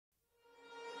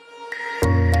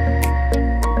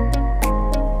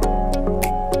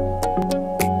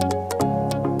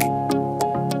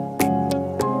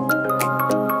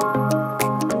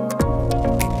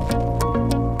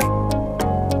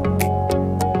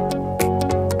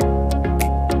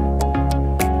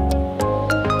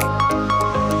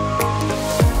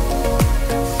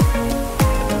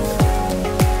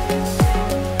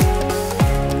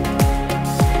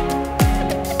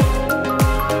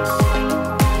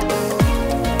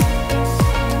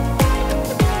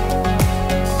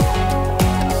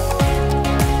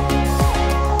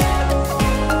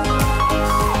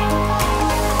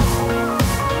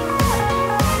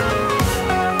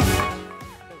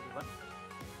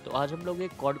तो आज हम लोग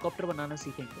एक क्वाडकॉप्टर बनाना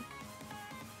सीखेंगे।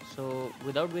 So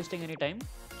without wasting any time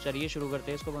चलिए शुरू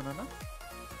करते हैं इसको बनाना।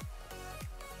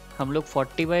 हम लोग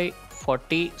 40 बाई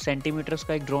 40 सेंटीमीटर्स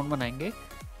का एक ड्रोन बनाएंगे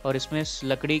और इसमें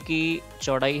लकड़ी की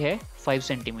चौड़ाई है 5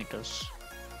 सेंटीमीटर्स।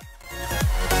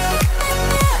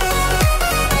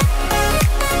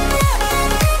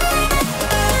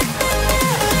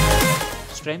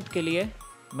 स्ट्रेंथ के लिए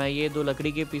मैं ये दो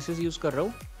लकड़ी के पीसेस यूज़ कर रहा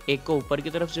हूँ। एक को ऊपर की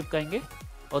तरफ चिपकाएंगे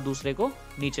और दूसरे को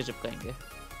नीचे चिपकाएंगे।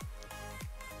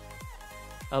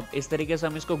 अब इस तरीके से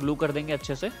हम इसको ग्लू कर देंगे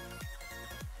अच्छे से।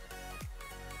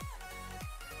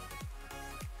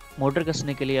 मोटर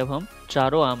कसने के लिए अब हम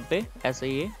चारों आर्म पे ऐसे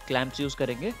ये क्लैंप्स यूज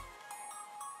करेंगे।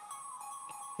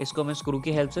 इसको मैं स्क्रू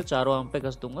की हेल्प से चारों आर्म पे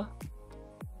कस दूंगा।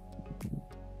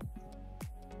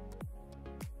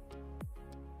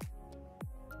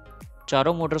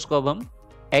 चारों मोटर्स को अब हम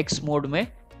एक्स मोड में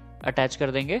अटैच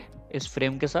कर देंगे इस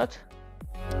फ्रेम के साथ।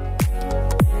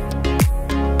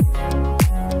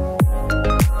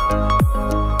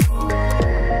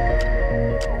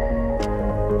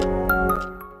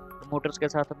 मोटर्स के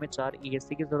साथ हमें 4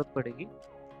 ESC की ज़रूरत पड़ेगी।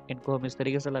 इनको हम इस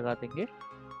तरीके से लगा देंगे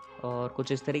और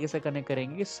कुछ इस तरीके से कनेक्ट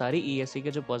करेंगे कि सारी ESC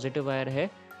के जो पॉजिटिव वायर है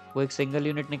वो एक सिंगल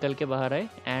यूनिट निकल के बाहर आए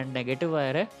एंड नेगेटिव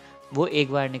वायर है वो एक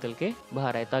वायर निकल के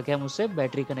बाहर आए, ताकि हम उससे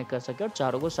बैटरी कनेक्ट कर सकें और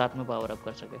चारों को साथ में पावर अप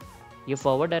कर सकें। ये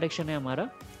फॉरवर्ड डायरेक्शन है हमारा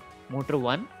मोटर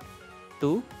 1,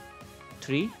 2,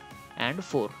 3 एंड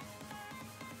 4।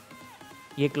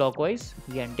 ये क्लॉकवाइज,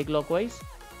 ये एंटी क्लॉकवाइज,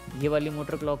 ये वाली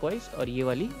मोटर क्लॉकवाइज और ये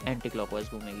वाली एंटी क्लॉकवाइज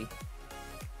घूमेगी।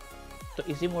 तो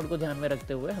इसी मोड को ध्यान में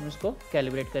रखते हुए हम इसको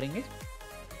कैलिब्रेट करेंगे।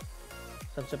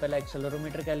 सबसे पहले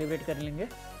एक्सेलरोमीटर कैलिब्रेट कर लेंगे।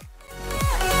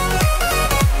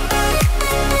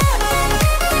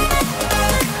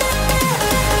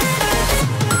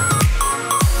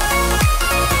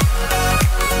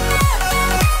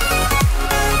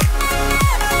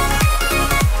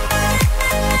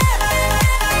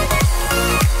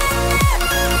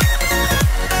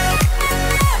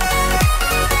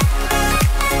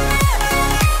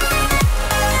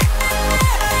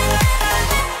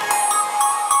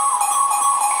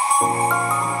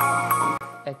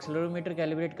 एक्सेलरोमीटर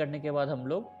कैलिब्रेट करने के बाद हम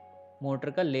लोग मोटर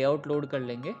का लेआउट लोड कर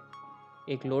लेंगे।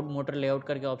 एक लोड मोटर लेआउट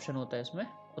करके ऑप्शन होता है इसमें,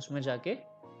 उसमें जाके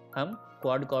हम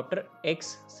क्वाडकॉप्टर X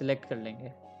सिलेक्ट कर लेंगे।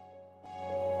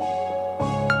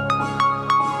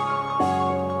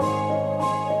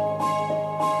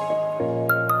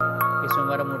 इसमें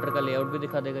हमारा मोटर का लेआउट भी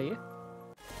दिखा देगा ये।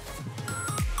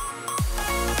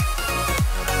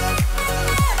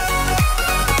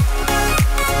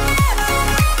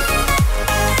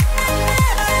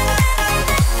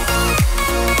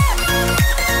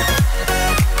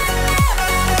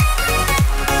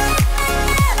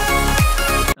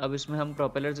 अब इसमें हम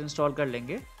प्रोपेलर्स इंस्टॉल कर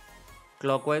लेंगे,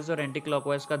 क्लॉकवाइज और एंटी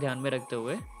क्लॉकवाइज का ध्यान में रखते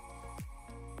हुए,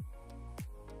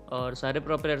 और सारे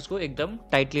प्रोपेलर्स को एकदम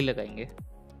टाइटली लगाएंगे।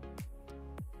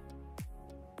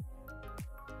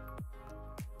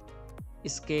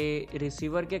 इसके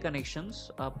रिसीवर के कनेक्शंस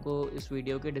आपको इस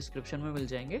वीडियो के डिस्क्रिप्शन में मिल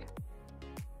जाएंगे।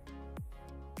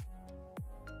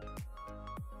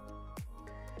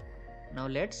 Now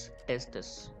let's test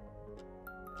this.